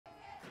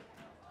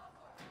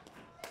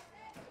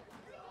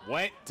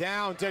Went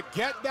down to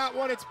get that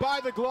one. It's by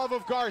the glove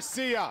of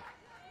Garcia.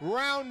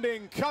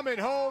 Rounding, coming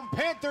home.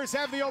 Panthers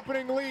have the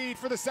opening lead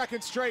for the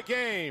second straight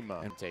game.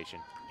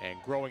 And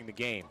growing the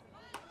game.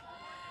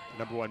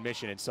 Number one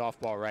mission in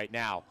softball right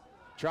now.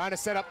 Trying to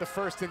set up the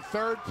first and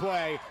third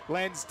play.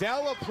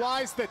 Lansdell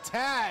applies the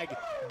tag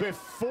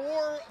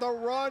before the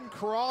run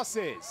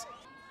crosses.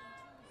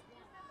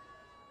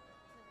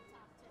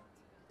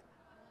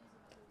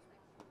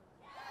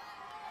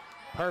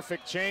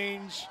 Perfect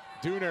change.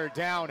 Dooner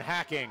down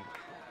hacking.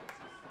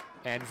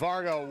 And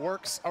Vargo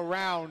works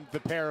around the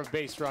pair of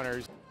base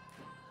runners.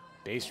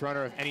 Base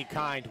runner of any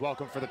kind,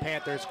 welcome for the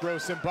Panthers.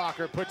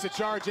 Grossenbacher puts a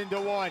charge into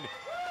one.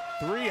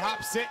 Three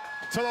hops it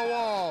to the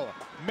wall.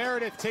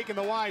 Meredith taking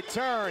the wide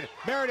turn.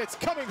 Meredith's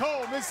coming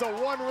home. This is a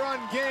one-run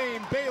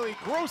game. Bailey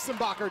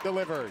Grossenbacher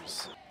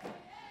delivers.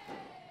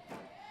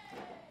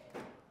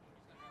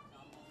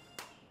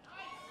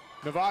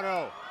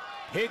 Navarro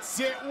hits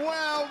it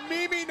well.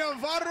 Mimi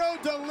Navarro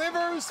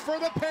delivers for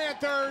the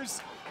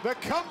Panthers. The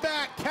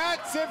comeback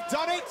Cats have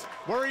done it.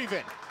 We're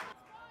even.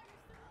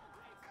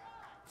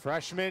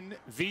 Freshman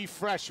v.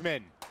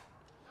 freshman.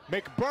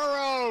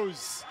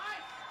 McBurrows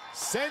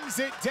sends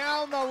it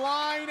down the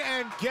line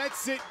and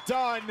gets it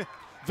done.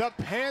 The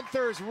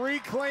Panthers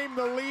reclaim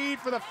the lead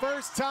for the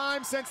first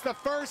time since the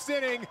first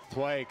inning.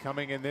 Play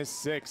coming in this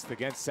sixth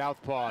against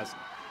Southpaws.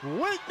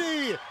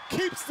 Whitney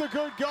keeps the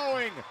good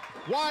going.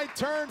 Wide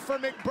turn for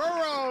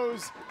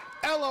McBurrows.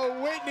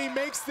 Ella Whitney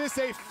makes this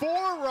a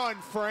 4-run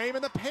frame,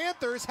 and the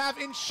Panthers have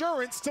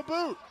insurance to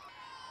boot.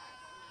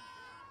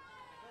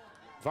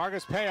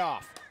 Vargas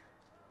payoff.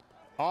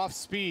 Off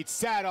speed,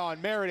 sat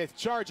on, Meredith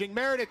charging,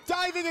 Meredith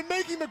diving and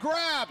making the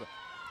grab.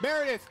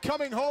 Meredith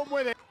coming home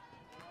with it.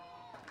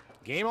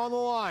 Game on the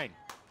line.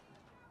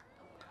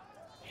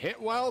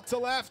 Hit well to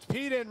left,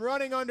 Peden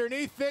running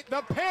underneath it.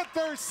 The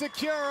Panthers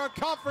secure a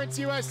Conference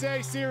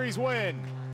USA Series win.